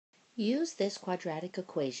Use this quadratic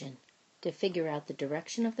equation to figure out the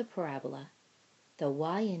direction of the parabola, the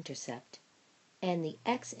y-intercept, and the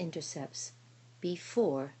x-intercepts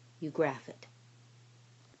before you graph it.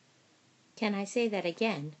 Can I say that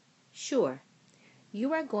again? Sure.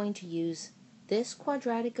 You are going to use this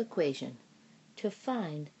quadratic equation to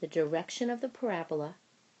find the direction of the parabola,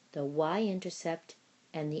 the y-intercept,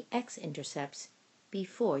 and the x-intercepts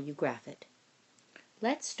before you graph it.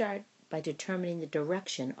 Let's start by determining the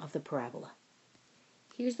direction of the parabola.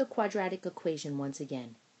 Here's the quadratic equation once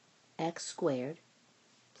again. X squared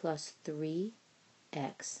plus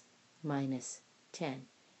 3x minus 10.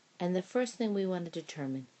 And the first thing we want to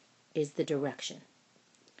determine is the direction.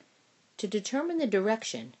 To determine the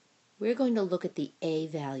direction, we're going to look at the a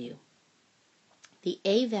value. The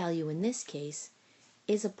a value in this case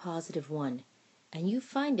is a positive 1, and you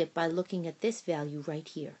find it by looking at this value right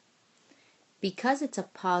here. Because it's a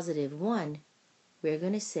positive 1, we're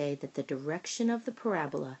going to say that the direction of the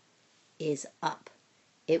parabola is up.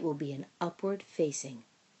 It will be an upward facing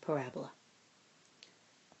parabola.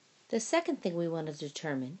 The second thing we want to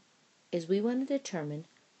determine is we want to determine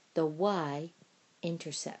the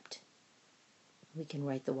y-intercept. We can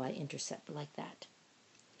write the y-intercept like that.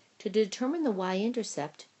 To determine the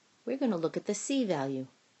y-intercept, we're going to look at the c value.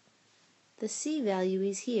 The c value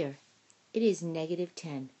is here. It is negative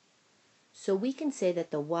 10. So we can say that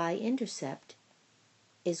the y-intercept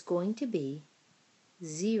is going to be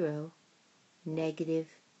 0, negative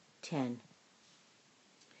 10.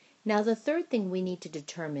 Now the third thing we need to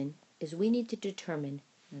determine is we need to determine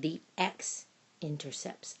the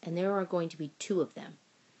x-intercepts, and there are going to be 2 of them.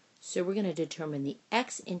 So we're going to determine the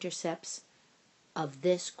x-intercepts of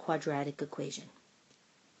this quadratic equation.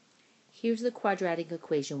 Here's the quadratic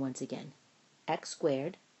equation once again. X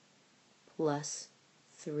squared plus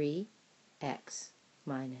 3x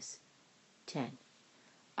minus 10.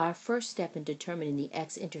 Our first step in determining the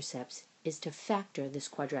x-intercepts is to factor this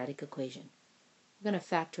quadratic equation. We're going to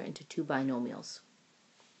factor into 2 binomials.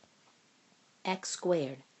 X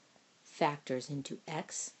squared factors into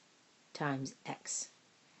x times x.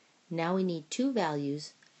 Now we need 2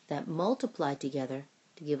 values that multiply together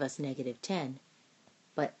to give us negative 10,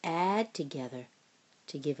 but add together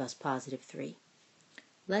to give us positive 3.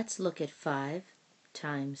 Let's look at 5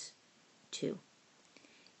 times 2.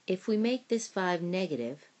 If we make this 5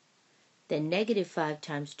 negative, then negative 5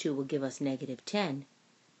 times 2 will give us negative 10,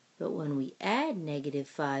 but when we add negative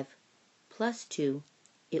 5 plus 2,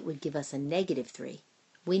 it would give us a negative 3.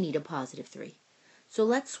 We need a positive 3. So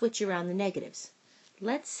let's switch around the negatives.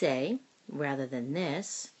 Let's say, rather than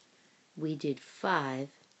this, we did 5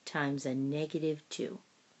 times a negative 2.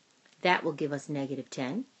 That will give us negative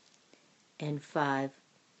 10, and 5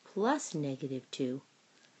 plus negative 2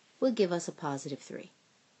 will give us a positive 3.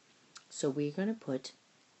 So we're going to put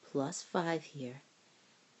plus 5 here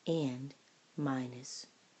and minus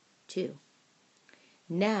 2.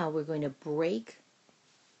 Now we're going to break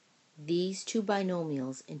these 2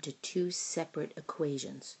 binomials into 2 separate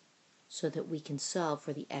equations so that we can solve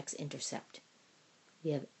for the x-intercept.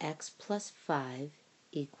 We have x plus 5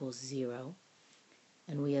 equals 0,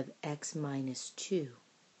 and we have x minus 2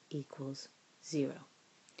 equals 0.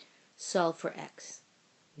 Solve for x.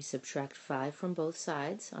 We subtract 5 from both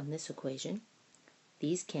sides on this equation.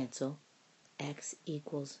 These cancel. X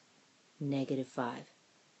equals negative 5.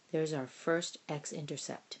 There's our first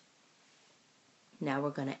x-intercept. Now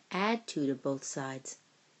we're going to add 2 to both sides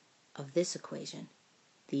of this equation.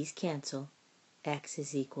 These cancel. X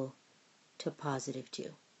is equal to positive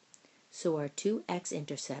 2. So our 2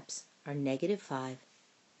 x-intercepts are negative 5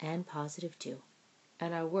 and positive 2,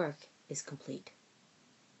 and our work is complete.